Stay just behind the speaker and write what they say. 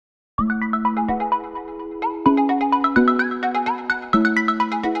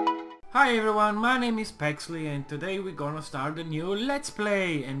Hi everyone, my name is Pagsley and today we're gonna start a new Let's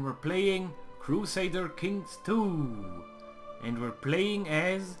Play and we're playing Crusader Kings 2 and we're playing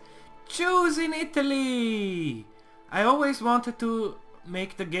as Jews in Italy. I always wanted to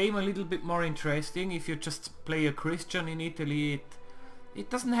make the game a little bit more interesting. If you just play a Christian in Italy, it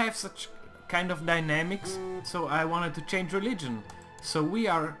doesn't have such kind of dynamics, so I wanted to change religion. So we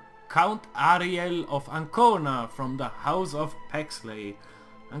are Count Ariel of Ancona from the House of Pagsley.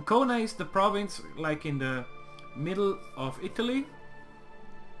 Ancona is the province like in the middle of Italy.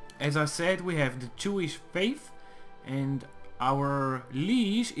 As I said, we have the Jewish faith and our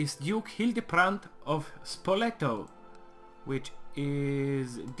liege is Duke Hildebrand of Spoleto, which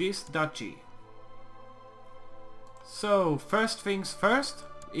is this duchy. So first things first,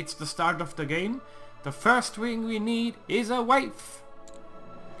 it's the start of the game. The first thing we need is a wife.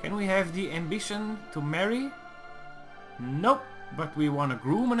 Can we have the ambition to marry? Nope. But we want to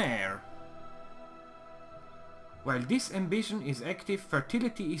groom an heir. While this ambition is active,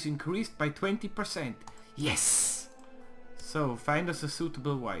 fertility is increased by 20%. Yes! So, find us a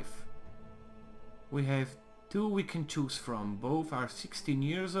suitable wife. We have two we can choose from. Both are 16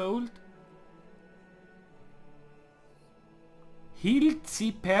 years old.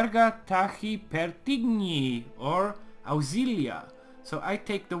 Hilzi Perga Tachi Pertigni or Auxilia. So I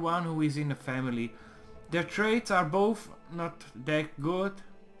take the one who is in a family. Their traits are both not that good.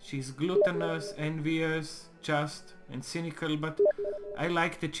 She's gluttonous, envious, just and cynical, but I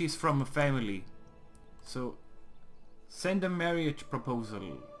like that she's from a family. So send a marriage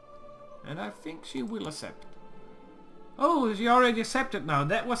proposal and I think she will accept. Oh, she already accepted now.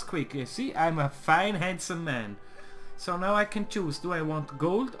 That was quick. You see, I'm a fine handsome man. So now I can choose. Do I want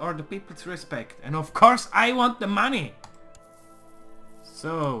gold or the people's respect? And of course I want the money.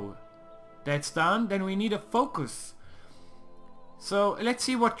 So that's done. Then we need a focus. So let's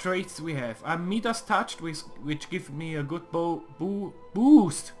see what traits we have. I'm Midas touched, which gives me a good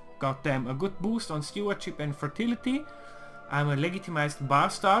boost. Goddamn, a good boost on stewardship and fertility. I'm a legitimized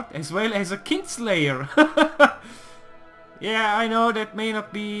bastard as well as a kinslayer. Yeah, I know that may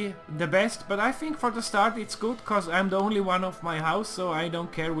not be the best, but I think for the start it's good because I'm the only one of my house, so I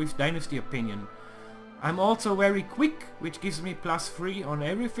don't care with dynasty opinion. I'm also very quick, which gives me +3 on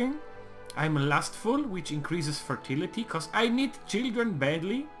everything. I'm lustful, which increases fertility, cause I need children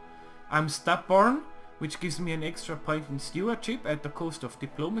badly. I'm stubborn, which gives me an extra point in stewardship at the cost of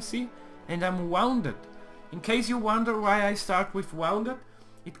diplomacy. And I'm wounded. In case you wonder why I start with wounded,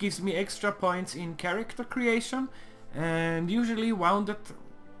 it gives me extra points in character creation. And usually wounded,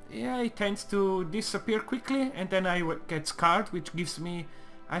 yeah, it tends to disappear quickly. And then I get scarred, which gives me,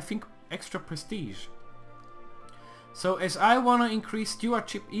 I think, extra prestige. So as I want to increase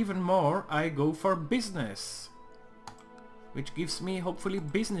stewardship even more, I go for business, which gives me hopefully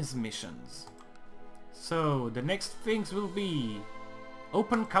business missions. So the next things will be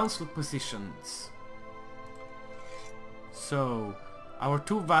open council positions. So our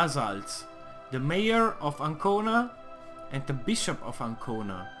two vassals, the mayor of Ancona and the bishop of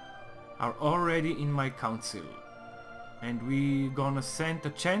Ancona, are already in my council. And we gonna send the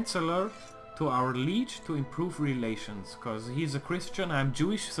chancellor to our liege to improve relations, because he's a Christian, I'm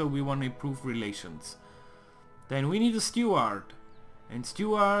Jewish, so we want to improve relations. Then we need a steward, and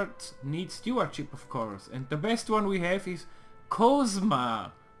stewards need stewardship, of course, and the best one we have is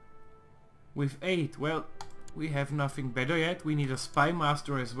Cosma with 8. Well, we have nothing better yet. We need a spy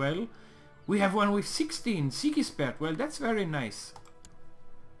master as well. We have one with 16, Sigisbert. Well, that's very nice.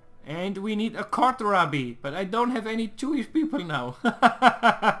 And we need a court rabbi, but I don't have any Jewish people now.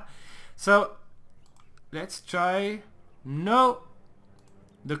 So, let's try... No!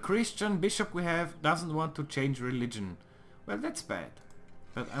 The Christian bishop we have doesn't want to change religion. Well, that's bad.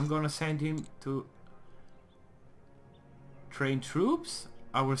 But I'm gonna send him to train troops.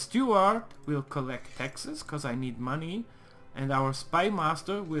 Our steward will collect taxes, because I need money. And our spy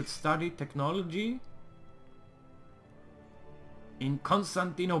master will study technology in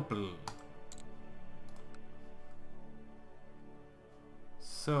Constantinople.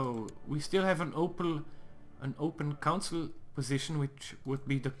 So we still have an open council position, which would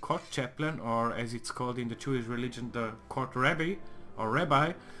be the court chaplain, or as it's called in the Jewish religion, the court rabbi or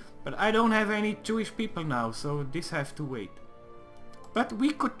rabbi. But I don't have any Jewish people now, so this has to wait. But we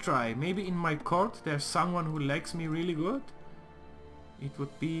could try. Maybe in my court there's someone who likes me really good. It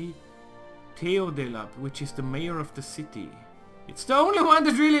would be Theodelab, which is the mayor of the city. It's the only one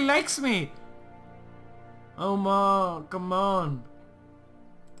that really likes me. Oh man, come on.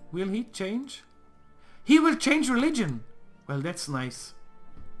 Will he change? He will change religion! Well, that's nice.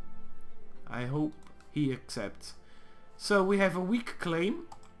 I hope he accepts. So we have a weak claim.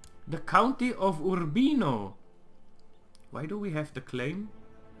 The county of Urbino. Why do we have the claim?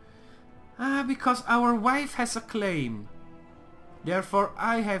 Ah, because our wife has a claim. Therefore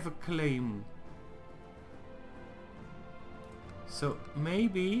I have a claim. So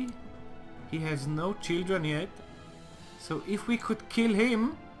maybe he has no children yet. So if we could kill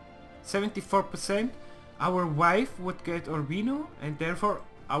him, 74%, our wife would get Urbino and therefore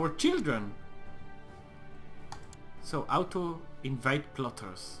our children. So auto invite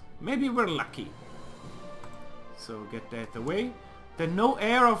plotters. Maybe we're lucky. So get that away. Then no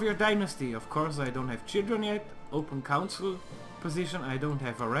heir of your dynasty. Of course I don't have children yet. Open council position. I don't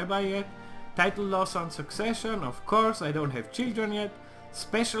have a rabbi yet. Title loss on succession. Of course I don't have children yet.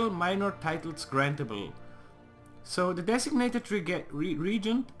 Special minor titles grantable. So the designated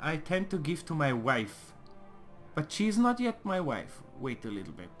regent I tend to give to my wife. But she's not yet my wife. Wait a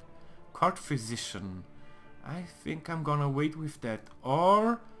little bit. Court physician. I think I'm gonna wait with that.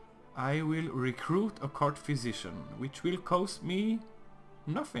 Or I will recruit a court physician, which will cost me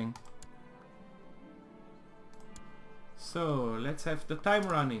nothing. So let's have the time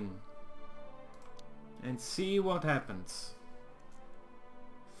running and see what happens.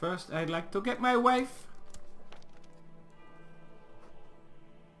 First I'd like to get my wife.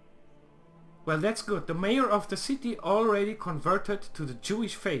 Well, that's good. The mayor of the city already converted to the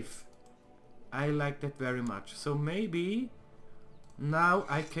Jewish faith. I like that very much. So maybe now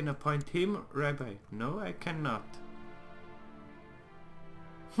I can appoint him rabbi. No, I cannot.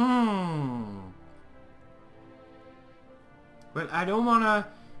 Well, I don't wanna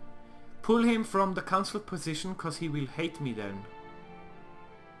pull him from the council position because he will hate me then.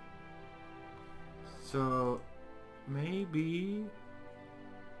 So maybe...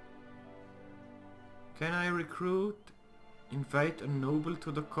 Can I recruit, invite a noble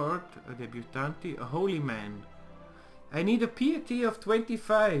to the court, a debutante, a holy man? I need a piety of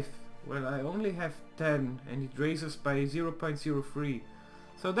 25. Well, I only have 10 and it raises by 0.03.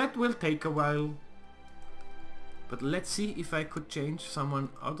 So that will take a while. But let's see if I could change someone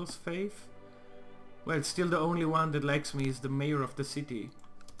else's faith. Well, still the only one that likes me is the mayor of the city.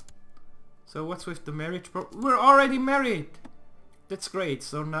 So what's with the marriage We're already married! That's great,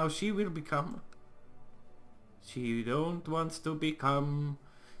 so now she will become... She don't wants to become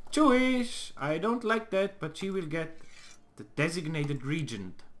Jewish. I don't like that, but she will get the designated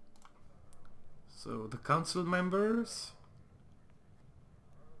regent. So the council members.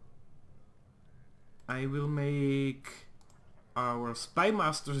 I will make our spy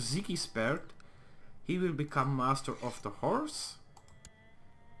master Sigisbert. He will become master of the horse.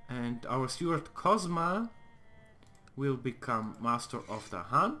 And our steward Cosma will become master of the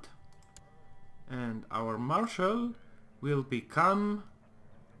hunt. And our marshal will become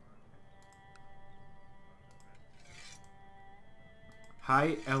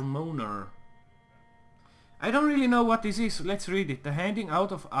High Almoner. I don't really know what this is. Let's read it. The handing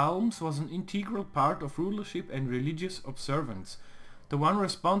out of alms was an integral part of rulership and religious observance. The one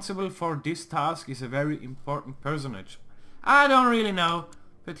responsible for this task is a very important personage. I don't really know,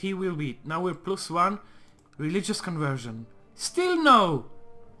 but he will be. Now we're +1. Religious conversion. Still no!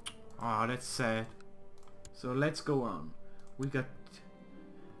 Oh, that's sad. So let's go on. We got...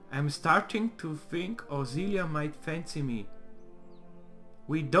 I'm starting to think Auxilia might fancy me.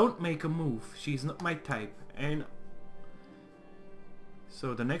 We don't make a move. She's not my type. And...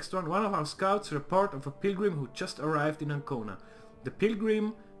 So the next one. One of our scouts report of a pilgrim who just arrived in Ancona. The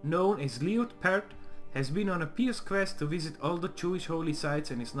pilgrim, known as Leot Pert, has been on a pious quest to visit all the Jewish holy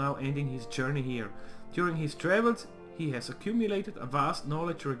sites and is now ending his journey here. During his travels, he has accumulated a vast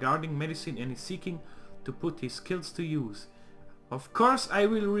knowledge regarding medicine and is seeking to put his skills to use. Of course I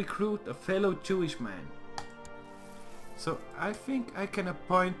will recruit a fellow Jewish man. So I think I can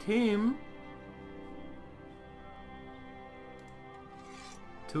appoint him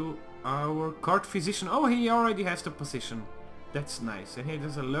to our court physician. Oh, he already has the position. That's nice. And he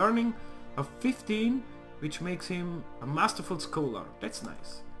has a learning of 15, which makes him a masterful scholar. That's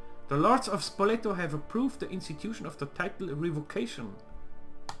nice. The Lords of Spoleto have approved the institution of the title revocation.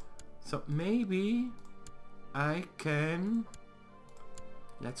 So maybe I can...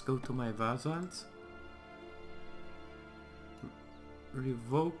 Let's go to my vassals.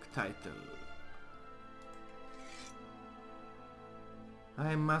 Revoke title.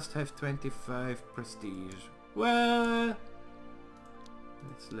 I must have 25 prestige. Well,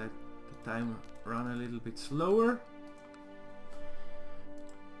 let's let the time run a little bit slower.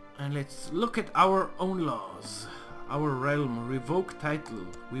 And let's look at our own laws. Our realm, revoke title.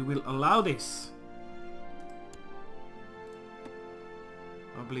 We will allow this.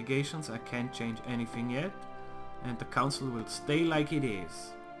 Obligations, I can't change anything yet. And the council will stay like it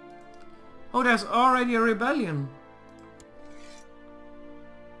is. Oh, there's already a rebellion.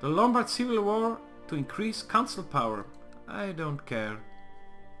 The Lombard Civil War to increase council power. I don't care.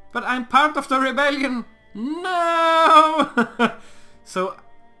 But I'm part of the rebellion! No! So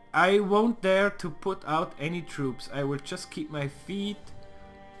I won't dare to put out any troops. I will just keep my feet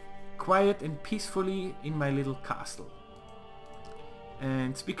quiet and peacefully in my little castle.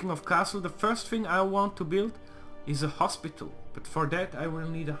 And speaking of castle, the first thing I want to build is a hospital. But for that I will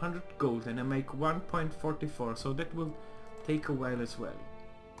need 100 gold and I make 1.44, so that will take a while as well.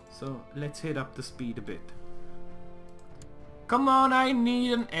 So let's hit up the speed a bit. Come on, I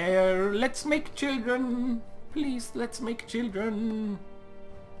need an heir. Let's make children. Please, let's make children.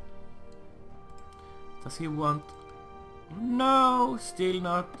 Does he want... No, still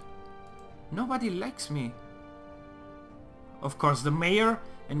not. Nobody likes me. Of course, the mayor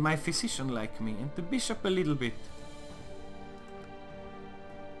and my physician like me, and the bishop a little bit.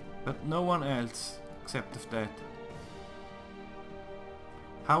 But no one else, except of that.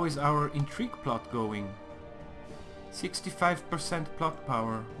 How is our intrigue plot going? 65% plot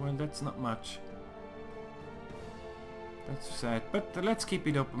power. Well, that's not much. That's sad. But let's keep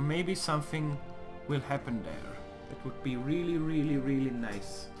it up. Maybe something will happen there. That would be really, really, really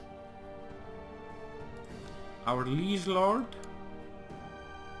nice. Our liege lord.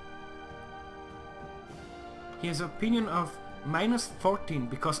 He has an opinion of -14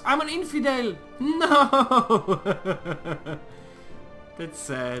 because I'm an infidel! No! That's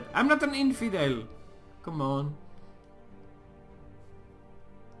sad. I'm not an infidel! Come on.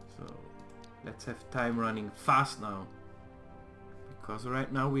 So, let's have time running fast now. Because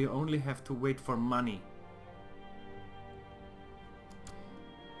right now we only have to wait for money.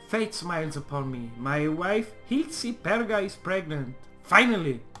 Fate smiles upon me. My wife, Hilsi Perga, is pregnant.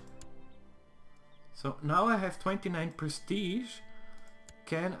 Finally! So now I have 29 prestige.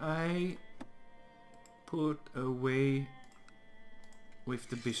 Can I put away with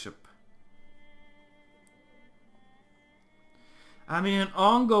the bishop? I'm in an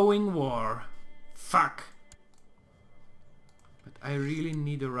ongoing war. Fuck. But I really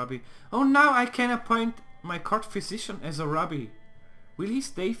need a rabbi. Oh, now I can appoint my court physician as a rabbi. Will he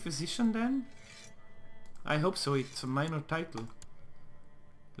stay physician then? I hope so. It's a minor title.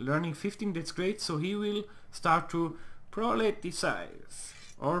 Learning 15, that's great. So he will start to proleticize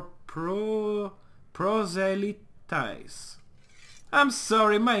or proselytize. I'm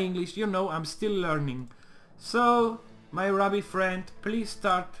sorry, my English, you know, I'm still learning. So, my rabbi friend, please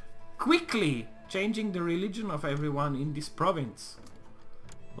start quickly changing the religion of everyone in this province.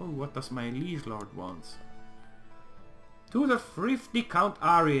 Oh, what does my liege lord want? To the thrifty Count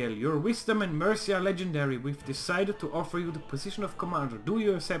Ariel, your wisdom and mercy are legendary. We've decided to offer you the position of commander. Do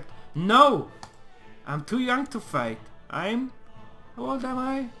you accept? No! I'm too young to fight. How old am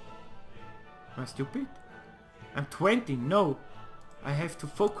I? Am I stupid? I'm 20. No. I have to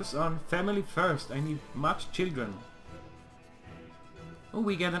focus on family first. I need much children. Oh,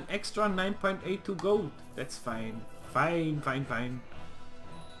 we get an extra 9.82 gold. That's fine. Fine, fine, fine.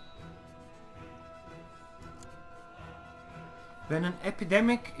 When an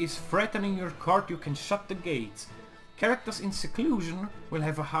epidemic is threatening your court, you can shut the gates. Characters in seclusion will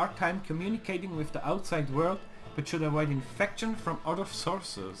have a hard time communicating with the outside world, but should avoid infection from other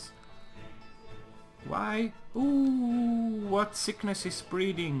sources. Why? Ooh, what sickness is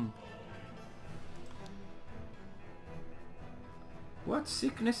spreading? What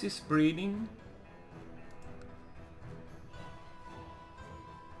sickness is spreading?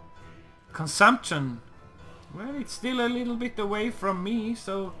 Consumption. Well, it's still a little bit away from me,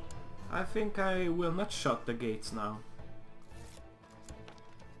 so I think I will not shut the gates now.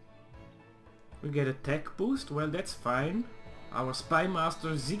 We get a tech boost, well that's fine. Our spy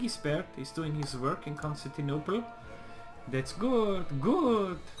master Sigisbert is doing his work in Constantinople. That's good,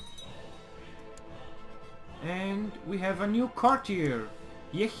 good. And we have a new courtier,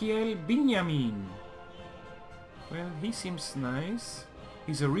 Yehiel Binyamin. Well, he seems nice.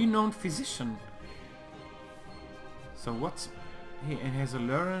 He's a renowned physician. So he has a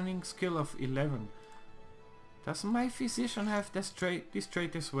learning skill of 11. Does my physician have this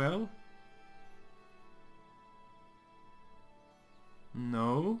trait as well?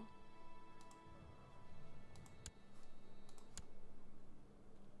 No.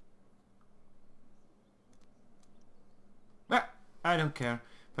 Well, I don't care.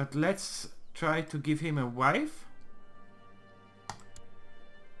 But let's try to give him a wife.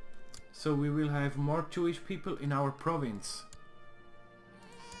 So we will have more Jewish people in our province.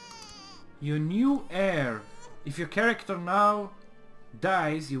 Your new heir. If your character now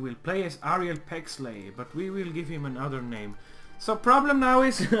dies, you will play as Ariel Pagsley, but we will give him another name. So problem now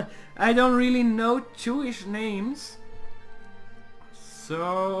is I don't really know Jewish names.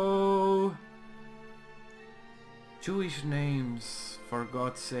 So... Jewish names, for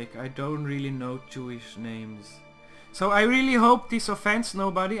God's sake, I don't really know Jewish names. So I really hope this offends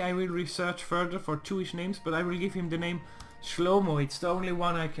nobody. I will research further for Jewish names, but I will give him the name Shlomo. It's the only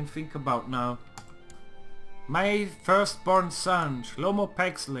one I can think about now. My firstborn son, Shlomo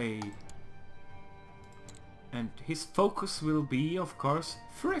Pagsley. And his focus will be, of course,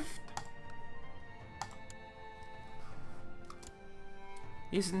 thrift.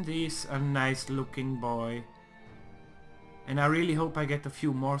 Isn't this a nice looking boy? And I really hope I get a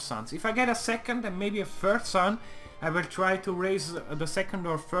few more sons. If I get a second and maybe a third son, I will try to raise the second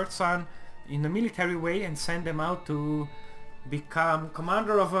or third son in a military way and send them out to become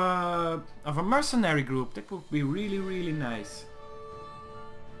commander of a mercenary group. That would be really, really nice.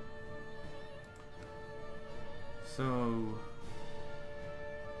 So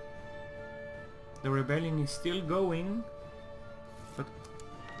the rebellion is still going, but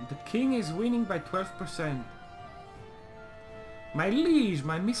the king is winning by 12%. My liege,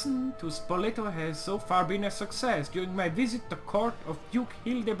 my mission to Spoleto has so far been a success. During my visit to court of Duke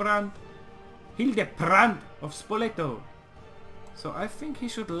Hildebrand of Spoleto. So I think he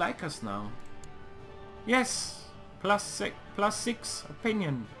should like us now. Yes, +6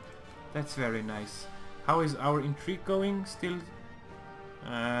 opinion. That's very nice. How is our intrigue going? Still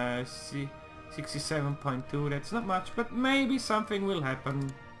 67.2. That's not much, but maybe something will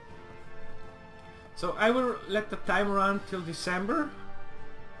happen. So I will let the time run till December.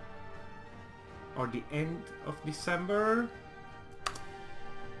 Or the end of December.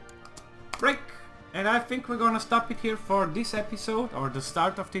 Break! And I think we're gonna stop it here for this episode, or the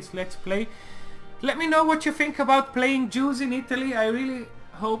start of this Let's Play. Let me know what you think about playing Jews in Italy. I really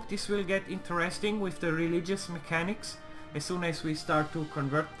hope this will get interesting with the religious mechanics as soon as we start to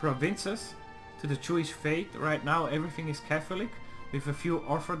convert provinces to the Jewish faith. Right now everything is Catholic, with a few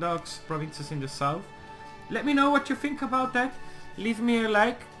Orthodox provinces in the south. Let me know what you think about that. Leave me a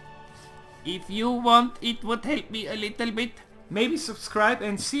like. If you want, it would help me a little bit. Maybe subscribe,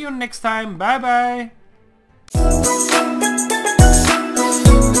 and see you next time. Bye bye.